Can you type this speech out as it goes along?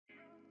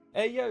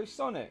Hey yo,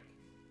 Sonic,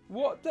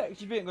 what decks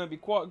do you think are going to be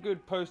quite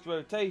good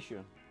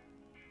post-rotation?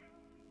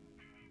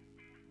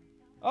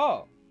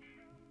 Oh.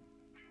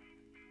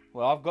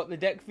 Well, I've got the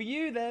deck for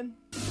you then.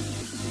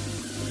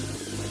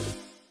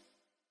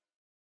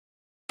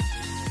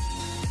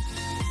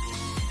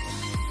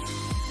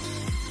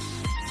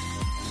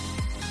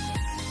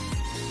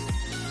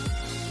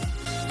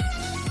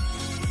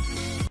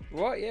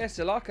 Right, yeah,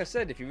 so like I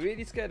said, if you're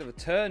really scared of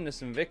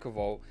Eternatus and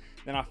Vikavolt,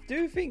 then I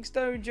do think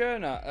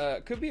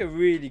Stonjourner could be a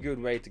really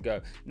good way to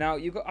go. Now,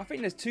 I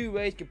think there's two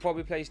ways you could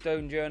probably play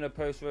Stonjourner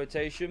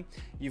post-rotation.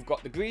 You've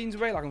got the greens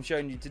way, like I'm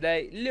showing you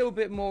today, a little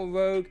bit more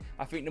rogue.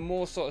 I think the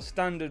more sort of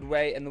standard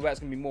way, and the way it's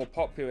going to be more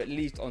popular, at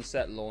least on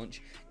set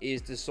launch,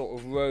 is the sort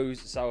of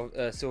Rose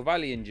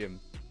Sylvalian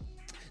gym.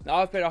 Now,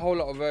 I've played a whole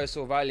lot of Rose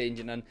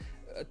Sylvalian, and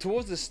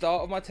towards the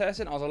start of my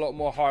testing, I was a lot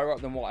more higher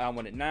up than what I am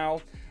on it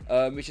now.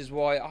 Which is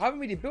why I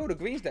haven't really built a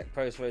greens deck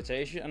post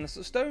rotation, and the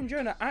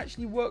Stonjourner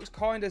actually works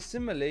kind of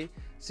similarly,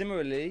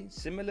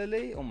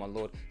 oh my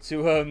lord,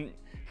 to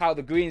how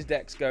the greens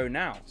decks go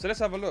now. So let's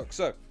have a look.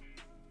 So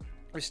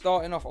we're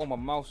starting off. Oh, my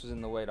mouse was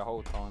in the way the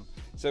whole time.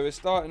 So we're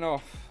starting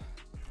off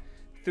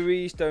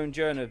 3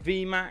 Stonjourner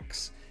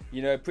VMAX.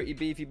 You know, pretty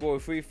beefy boy,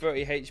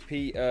 330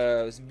 HP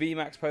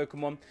VMAX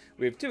Pokemon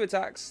with 2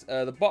 attacks.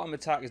 The bottom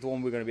attack is the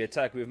one we're going to be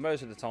attacking with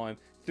most of the time.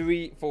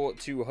 3 for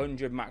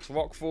 200 max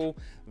rockfall,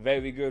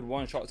 very good.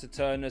 1-shot to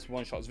Eternatus,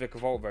 1-shot to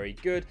Vikavolt, very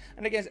good.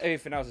 And against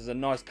everything else is a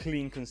nice,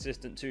 clean,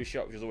 consistent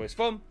 2-shot, which is always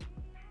fun.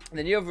 And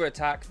then the other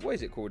attack, what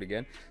is it called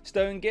again?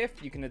 Stone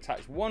Gift. You can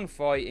attach 1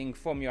 fighting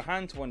from your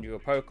hand to one of your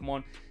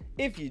Pokemon.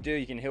 If you do,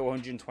 you can heal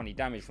 120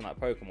 damage from that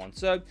Pokemon.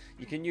 So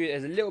you can use it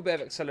as a little bit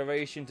of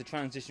acceleration to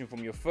transition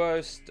from your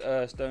first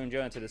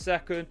Stonjourner to the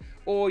second.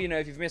 Or, you know,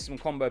 if you've missed some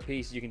combo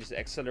pieces, you can just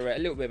accelerate a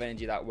little bit of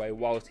energy that way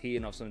whilst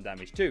healing off some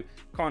damage too.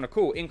 Kind of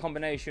cool. In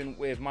combination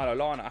with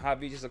Malamar, I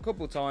have used this a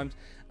couple times,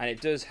 and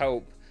it does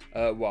help.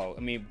 Well,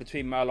 I mean,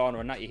 between Malamar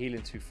and that, you're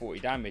healing 240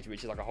 damage,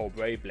 which is like a whole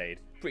Brave Blade.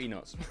 Pretty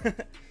nuts.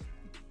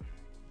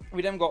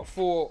 We then got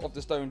 4 of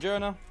the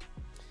Stonjourner.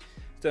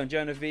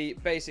 Stonjourner V,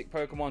 basic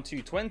Pokemon,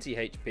 220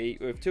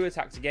 HP with 2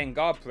 attacks again,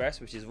 guard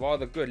press, which is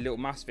rather good, little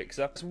mass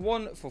fixer. It's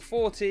 1 for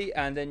 40,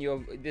 and then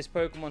this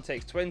Pokemon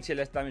takes 20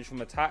 less damage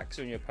from attacks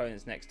on your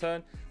opponent's next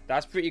turn.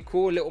 That's pretty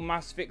cool, little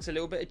mass fix, a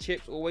little bit of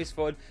chips, always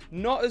fun.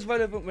 Not as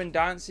relevant when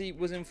Dancy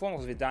was in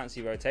form, because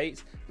Dancy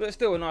rotates, but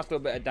still a nice little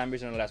bit of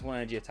damage nonetheless. 1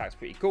 energy attack's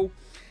pretty cool.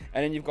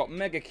 And then you've got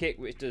Mega Kick,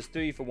 which does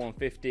 3 for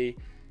 150.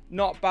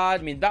 Not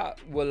bad. I mean, that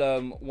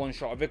will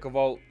one-shot a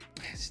Vikavolt.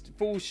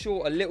 Falls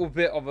short a little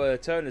bit of a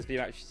Eternatus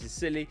VMAX, which is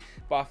silly.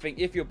 But I think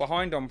if you're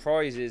behind on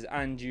prizes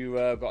and you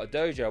got a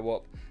dojo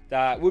up,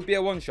 that would be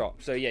a one-shot.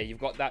 So yeah, you've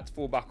got that to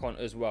fall back on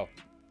as well.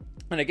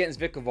 And against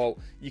Vikavolt,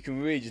 you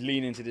can really just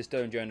lean into the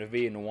Stonjourner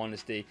V in all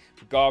honesty.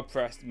 Guard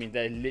press, I mean,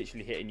 they're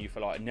literally hitting you for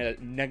like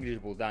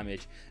negligible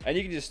damage. And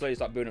you can just slowly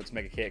start building up to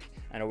Mega Kick,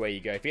 and away you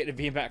go. If you get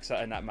the VMAX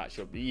out in that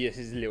matchup, this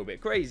is a little bit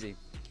crazy.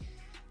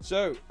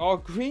 So our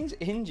greens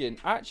engine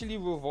actually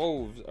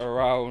revolves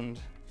around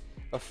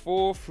a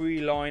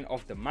 4-3 line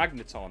of the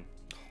Magneton,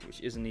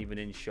 which isn't even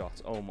in shot.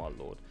 Oh my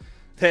lord.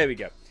 There we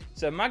go.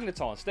 So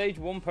Magneton, stage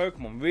 1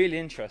 Pokemon, really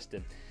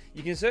interesting.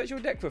 You can search your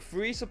deck for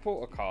 3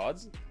 supporter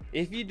cards.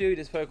 If you do,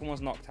 this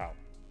Pokemon's knocked out.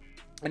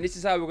 And this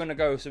is how we're going to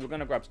go. So we're going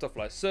to grab stuff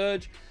like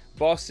Surge,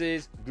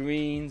 Bosses,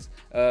 Greens,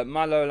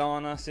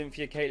 Malolana,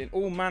 Cynthia, Caitlyn,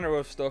 all manner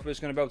of stuff. We're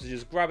just going to be able to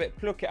just grab it,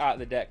 pluck it out of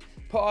the deck,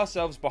 put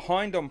ourselves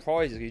behind on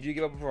prizes, because you do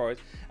give up a prize,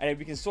 and then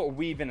we can sort of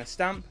weave in a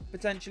stamp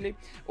potentially,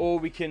 or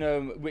we can,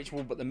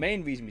 but the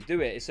main reason we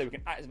do it is so we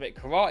can activate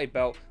Karate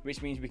Belt,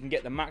 which means we can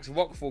get the max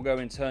Rockfall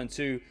going turn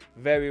 2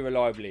 very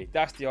reliably.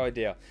 That's the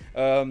idea.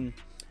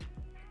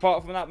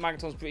 Apart from that,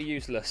 Magneton's pretty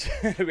useless.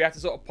 We have to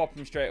sort of pop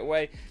him straight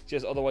away,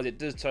 just otherwise it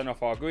does turn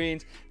off our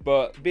greens.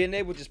 But being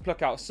able to just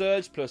pluck out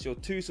Surge plus your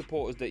 2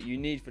 supporters that you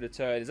need for the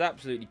turn is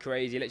absolutely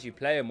crazy. It lets you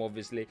play them,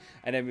 obviously.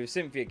 And then with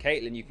Cynthia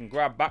Caitlyn, you can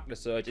grab back the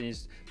Surge,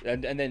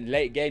 and then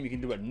late game you can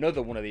do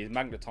another one of these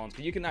Magnetons,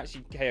 because you can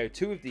actually KO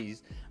 2 of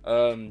these.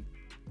 And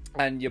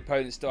your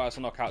opponent still has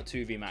to knock out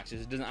 2 VMAXs. So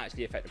it doesn't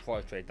actually affect the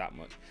prize trade that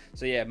much.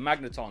 So yeah,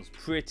 Magneton's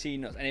pretty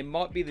nuts, and it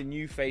might be the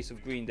new face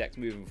of green decks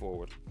moving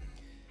forward.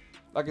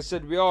 Like I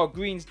said, we are a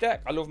greens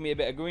deck. I love me a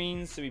bit of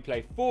greens, so we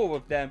play 4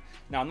 of them.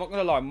 Now, I'm not going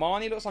to lie,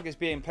 Marnie looks like it's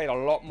being played a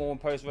lot more in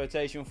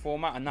post-rotation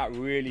format, and that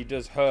really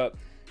does hurt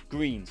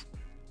greens.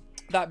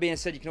 That being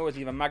said, you can always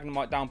leave a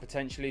Magnemite down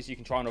potentially, so you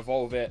can try and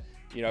evolve it,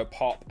 you know,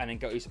 pop, and then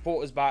get your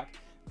supporters back.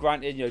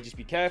 Granted, you know, just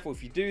be careful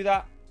if you do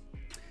that.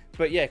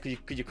 But yeah,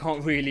 because you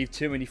can't really leave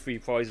too many free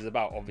prizes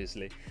about,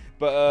 obviously.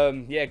 But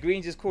yeah,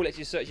 greens is cool. Lets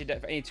you search your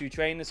deck for any 2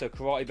 trainers, so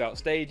Karate Belt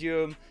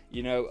Stadium,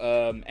 you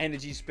know,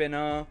 Energy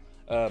Spinner,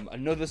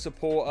 another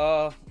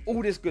supporter,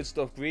 all this good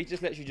stuff. Green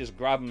just lets you just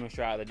grab them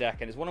straight out of the deck,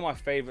 and it's one of my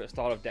favorite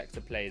style of decks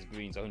to play is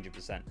greens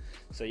 100%.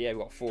 So yeah, we've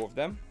got 4 of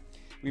them.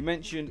 We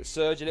mentioned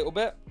Surge a little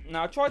bit.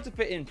 Now I tried to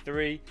fit in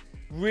 3,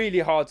 really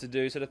hard to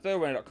do. So the third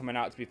one ended up coming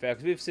out, to be fair,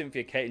 because with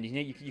Cynthia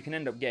Caitlyn, you can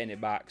end up getting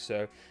it back.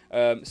 So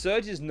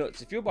Surge is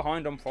nuts. If you're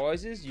behind on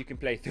prizes, you can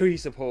play 3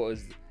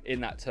 supporters in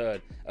that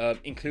turn,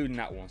 including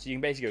that one. So you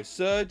can basically go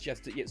Surge.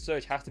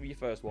 Surge has to be your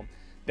first one.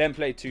 Then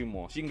play 2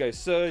 more. So you can go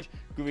Surge,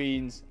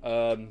 Greens,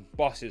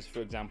 Bosses,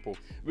 for example,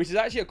 which is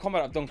actually a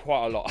combat I've done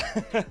quite a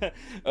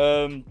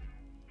lot.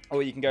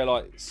 Or you can go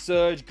like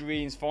Surge,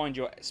 Greens, find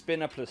your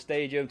Spinner plus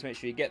Stadium to make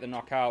sure you get the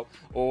knockout,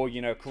 or,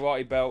 you know,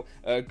 Karate Belt.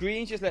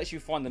 Greens just lets you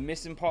find the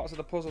missing parts of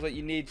the puzzle that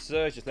you need.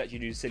 Surge just lets you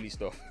do silly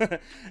stuff.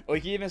 Or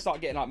you can even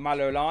start getting like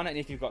Malolana, and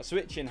if you've got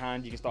Switch in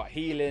hand, you can start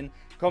healing,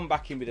 come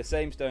back in with the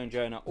same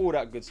Stonjourner, all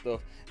that good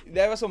stuff.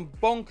 There are some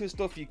bonkers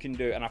stuff you can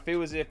do, and I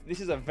feel as if this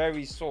is a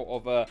very sort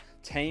of a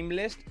tame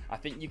list. I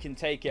think you can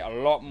take it a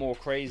lot more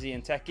crazy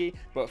and techie,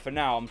 but for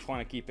now, I'm trying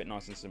to keep it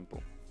nice and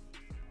simple.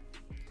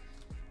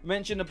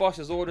 Mention the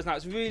boss's orders. Now,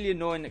 it's really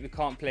annoying that we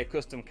can't play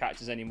custom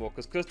catches anymore,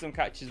 because custom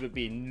catches would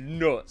be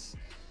nuts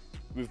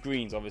with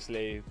greens,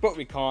 obviously, but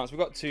we can't. So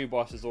we've got 2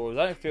 boss's orders.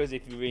 I don't feel as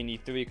if you really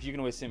need 3, because you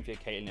can always Cynthia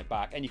Caitlyn it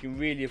back, and you can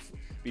really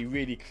be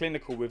really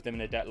clinical with them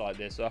in a deck like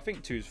this. So I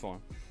think 2's fine.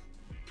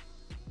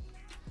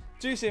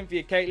 2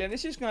 Cynthia Caitlyn.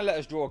 This is going to let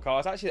us draw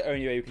cards. Actually, the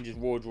only way we can just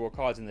draw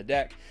cards in the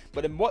deck.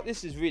 But then what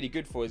this is really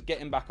good for is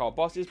getting back our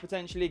bosses,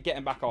 potentially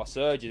getting back our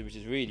surges, which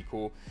is really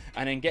cool,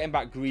 and then getting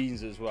back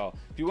greens as well.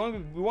 If we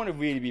want to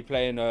really be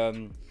playing,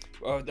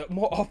 the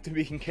more often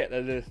we can get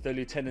the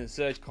Lieutenant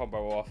Surge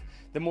combo off,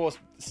 the more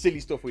silly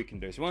stuff we can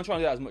do. So we want to try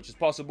and do that as much as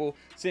possible.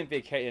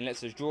 Cynthia Caitlyn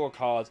lets us draw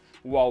cards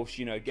whilst,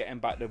 you know, getting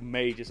back the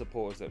major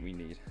supporters that we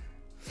need.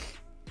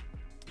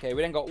 Okay,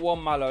 we then got 1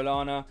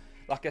 Malolana.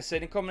 Like I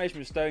said, in combination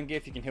with Stone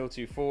Gift, you can heal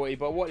 240,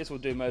 but what this will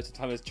do most of the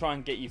time is try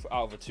and get you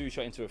out of a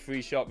 2-shot into a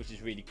 3-shot, which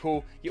is really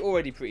cool. You're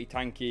already pretty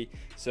tanky,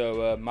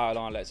 so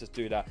Malolana lets us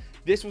do that.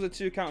 This was a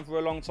 2-count for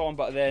a long time,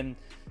 but then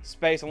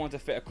space, I wanted to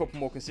fit a couple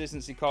more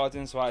consistency cards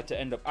in, so I had to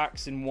end up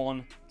axing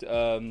 1.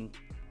 And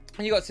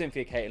you got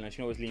Cynthia Caitlyn, you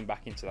can always lean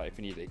back into that if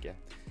you need it again.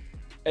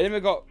 And then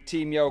we've got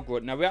Team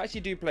Yogurt. Now, we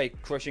actually do play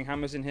Crushing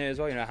Hammers in here as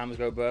well. You know, Hammers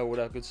go burr, all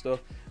that good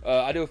stuff.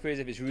 I do feel as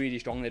if it's really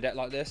strong in a deck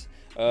like this.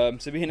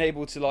 So being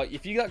able to, like,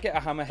 if you like, get a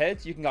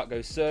Hammerhead, you can like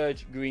go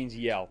Surge, Greens,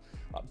 Yell.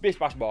 Like, bish,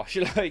 bash, bosh.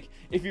 Like,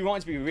 if you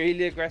want to be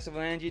really aggressive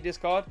on energy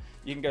discard,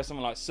 you can go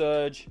something like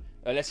Surge.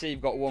 Let's say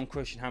you've got 1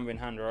 Crushing Hammer in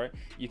hand, right?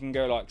 You can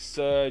go like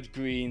Surge,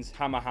 Greens,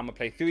 Hammer, Hammer,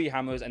 play 3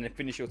 Hammers, and then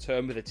finish your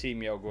turn with a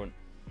Team Yogurt.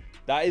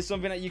 That is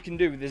something that you can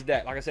do with this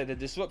deck. Like I said, the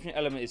disruption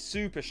element is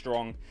super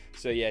strong.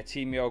 So yeah,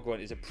 Team Yogurt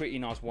is a pretty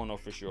nice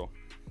one-off for sure.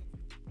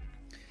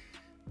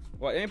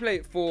 Right, let me play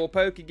 4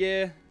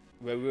 Pokegear.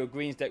 Where we're a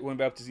greens deck, we won't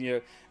be able to,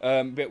 you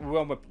know, but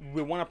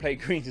we want to play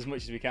greens as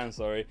much as we can,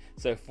 sorry.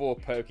 So 4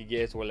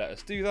 Pokegears will let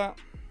us do that.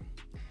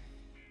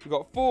 We've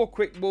got 4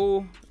 Quick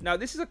Ball. Now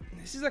this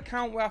is a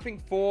count where I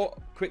think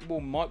 4 Quick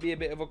Ball might be a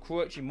bit of a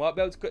crutch. You might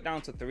be able to cut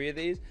down to 3 of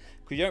these,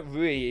 because you don't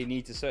really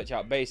need to search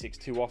out basics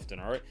too often,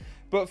 alright?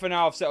 But for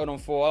now, I've settled on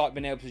 4. I like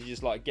being able to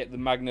just like get the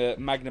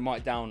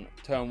Magnemite down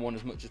turn 1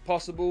 as much as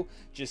possible,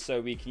 just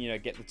so we can, you know,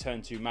 get the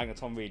turn 2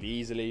 Magneton really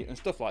easily and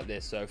stuff like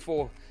this. So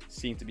 4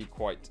 seem to be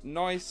quite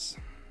nice.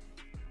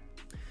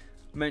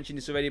 Mentioned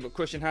this already, but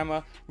Crushing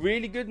Hammer,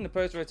 really good in the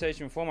post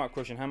rotation format.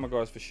 Crushing Hammer,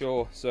 guys, for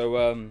sure.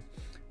 So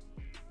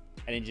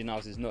Energy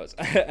Knives is nuts.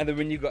 And then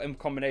when you got in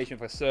combination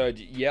with a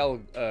Surge Yell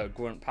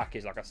Grunt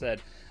package, like I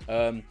said,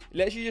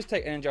 lets you just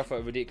take energy off at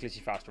a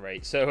ridiculously fast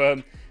rate.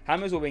 So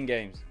Hammers will win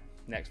games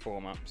next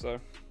format. So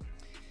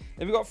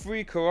then we got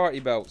 3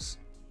 Karate Belts,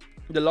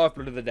 the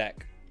lifeblood of the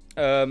deck.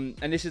 And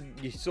this is,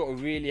 you sort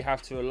of really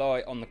have to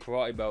rely on the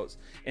Karate Belts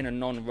in a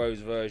non-Rose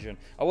version.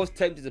 I was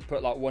tempted to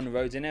put like 1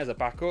 Rose in there as a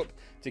backup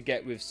to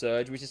get with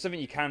Surge, which is something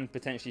you can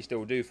potentially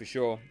still do for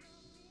sure.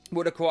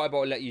 What the Karate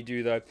Belt will let you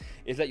do though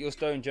is let your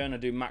Stonjourner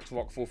do max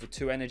Rockfall for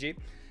 2 energy,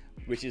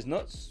 which is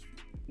nuts.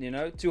 You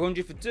know,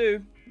 200 for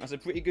 2. That's a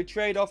pretty good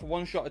trade-off.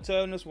 1-shot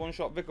Eternus,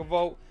 1-shot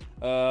Vikavolt.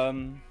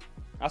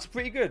 That's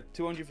pretty good.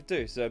 200 for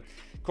 2. So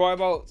Karate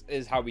Belt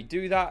is how we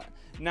do that.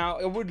 Now,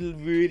 I would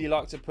really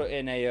like to put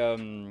in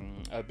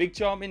a big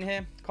charm in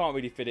here. Can't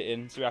really fit it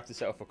in, so we have to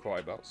settle for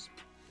Karate Belts.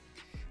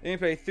 Then we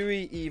play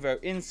 3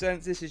 Evo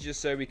Incense. This is just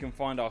so we can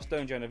find our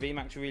Stonjourner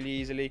VMAX really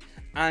easily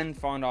and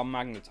find our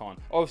Magneton.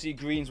 Obviously,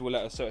 greens will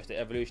let us search the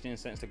Evolution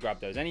Incense to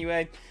grab those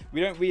anyway. We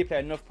don't really play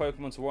enough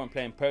Pokemon to warrant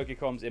playing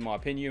Pokecoms, in my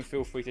opinion.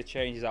 Feel free to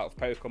change this out of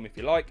Pokemon if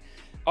you like.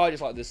 I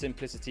just like the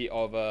simplicity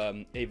of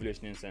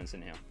Evolution Incense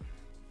in here.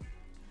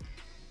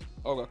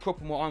 I've got a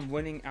couple more. I'm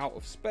running out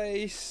of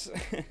space.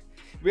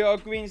 We are a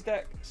greens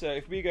deck, so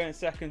if we go in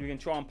second, we can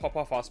try and pop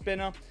off our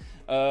spinner.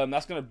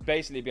 That's going to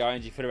basically be our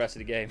energy for the rest of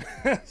the game.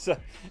 So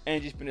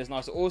energy spinner is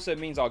nice. It also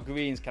means our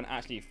greens can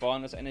actually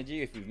find us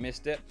energy if we've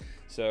missed it.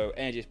 So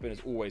energy spinner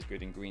is always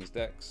good in greens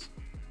decks.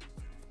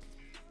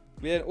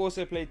 We then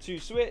also play 2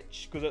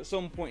 switch, because at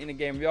some point in the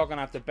game we are going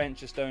to have to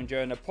bench a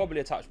Stonjourner,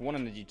 probably attach 1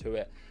 energy to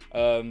it.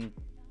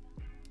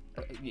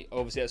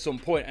 obviously at some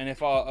point, and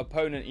if our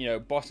opponent, you know,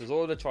 bosses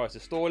order, tries to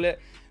stall it,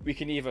 we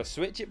can either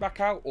switch it back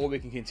out or we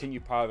can continue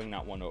powering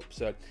that one up.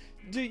 So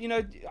you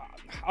know,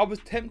 I was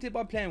tempted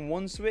by playing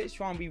one switch,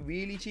 trying to be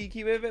really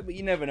cheeky with it, but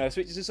you never know.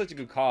 Switch is just such a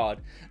good card.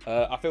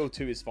 I feel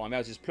 2 is fine.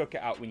 I'll just pluck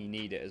it out when you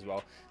need it as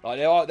well. Like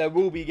there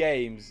will be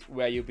games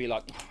where you'll be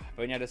like, oh, I've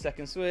only had a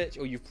second switch,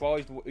 or you've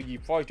prized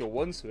your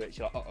one switch.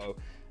 You're like, uh-oh,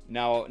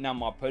 now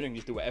my opponent can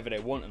just do whatever they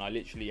want, and I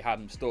literally had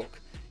them stuck,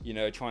 you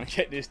know, trying to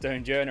get this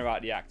Stonjourner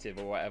out the active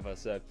or whatever.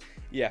 So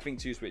yeah, I think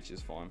 2 switches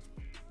is fine.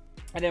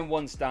 And then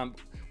one stamp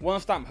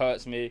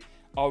hurts me.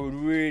 I would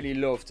really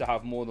love to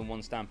have more than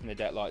 1 stamp in a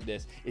deck like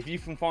this. If you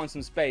can find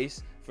some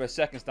space for a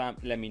second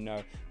stamp, let me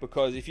know.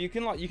 Because if you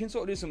can, like, you can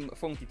sort of do some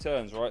funky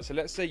turns, right? So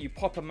let's say you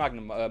pop a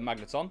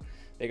Magneton,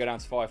 they go down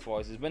to 5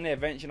 prizes. When they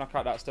eventually knock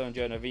out that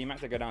Stonjourner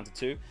VMAX, they go down to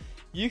 2.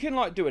 You can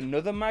like do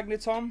another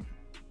Magneton,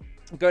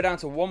 go down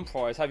to 1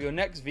 prize, have your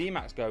next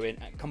VMAX go in,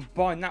 and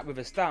combine that with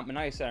a stamp. And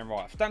now you're saying,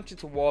 right, I've stamped you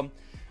to 1.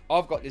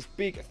 I've got this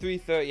big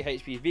 330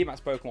 HP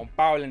VMAX Pokemon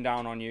barreling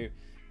down on you.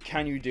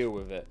 Can you deal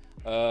with it?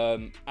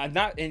 And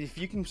if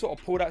you can sort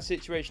of pull that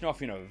situation off,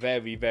 you know,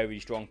 very, very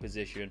strong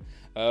position.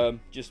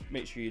 Just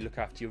make sure you look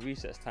after your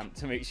reset stamp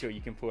to make sure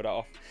you can pull that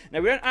off.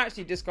 Now, we don't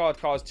actually discard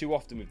cards too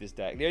often with this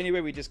deck. The only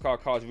way we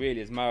discard cards really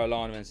is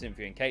Marilana and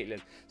Cynthia and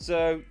Caitlyn.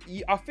 So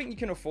I think you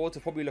can afford to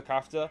probably look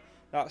after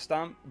that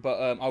stamp,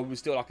 but I would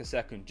still like a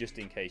second just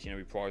in case, you know,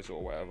 we prize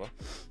or whatever.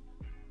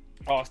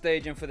 Our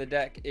staging for the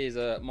deck is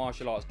a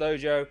martial arts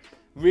dojo.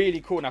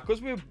 Really cool. Now,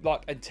 because we're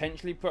like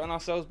intentionally putting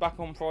ourselves back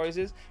on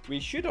prizes,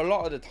 we should a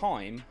lot of the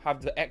time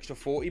have the extra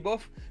 40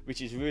 buff,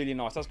 which is really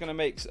nice. That's gonna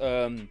make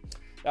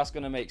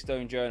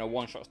Stonjourner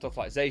one-shot stuff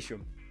like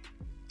Zacian,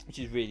 which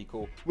is really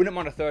cool. Wouldn't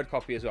mind a 3rd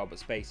copy as well, but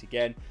space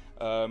again.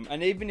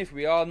 And even if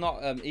we are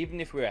not, even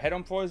if we're ahead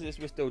on prizes,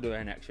 we're still doing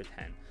an extra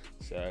 10.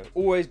 So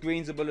always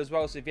greensable as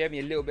well. So if you have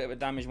a little bit of a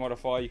damage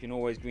modifier, you can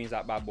always greens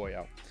that bad boy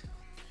out.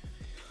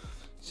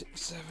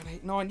 6, 7,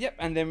 8, 9. Yep.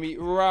 And then we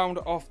round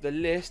off the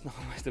list. Now,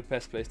 where's the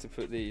best place to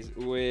put these?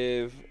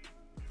 With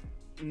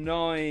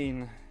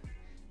 9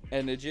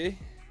 energy.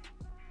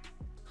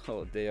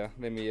 Oh dear.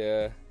 Let me.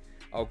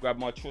 I'll grab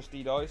my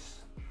trusty dice.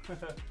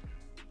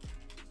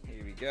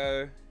 Here we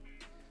go.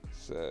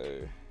 So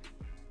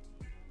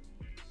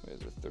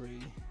where's a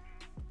 3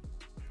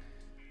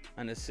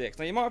 and a 6?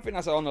 Now you might think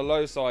that's on the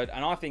low side,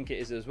 and I think it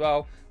is as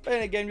well. But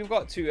then again, we've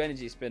got 2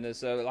 energy spinners,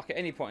 so like at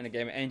any point in the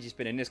game, energy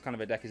spinning this kind of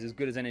a deck is as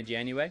good as energy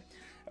anyway.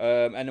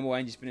 And the more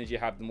energy spinners you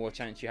have, the more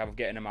chance you have of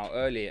getting them out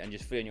early and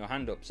just filling your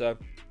hand up. So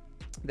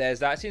there's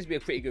that. It seems to be a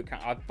pretty good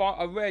count.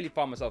 I rarely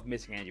find myself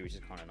missing energy, which is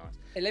kind of nice.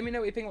 Hey, let me know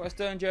what you think about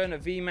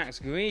Stonjourner VMAX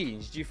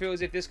Greens. Do you feel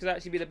as if this could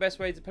actually be the best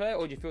way to play it,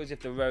 or do you feel as if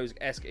the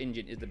Rose-esque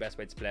engine is the best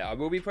way to play it? I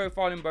will be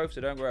profiling both,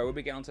 so don't worry. I will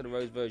be getting onto the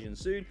Rose version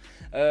soon.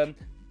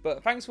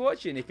 But thanks for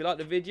watching. If you like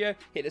the video,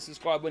 hit the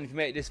subscribe button. If you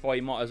made it this far,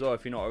 you might as well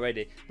if you're not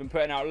already. Been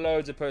putting out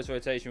loads of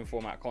post-rotation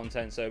format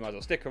content, so might as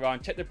well stick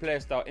around. Check the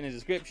playlist in the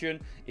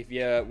description if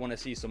you want to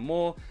see some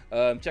more.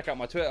 Check out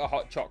my Twitter,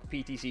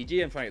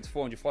 HotChockPTCG. I'm trying to get to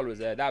 400 followers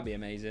there. That'd be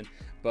amazing.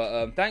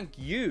 But thank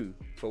you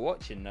for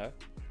watching, though,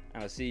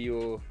 and I'll see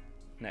you all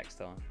next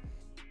time.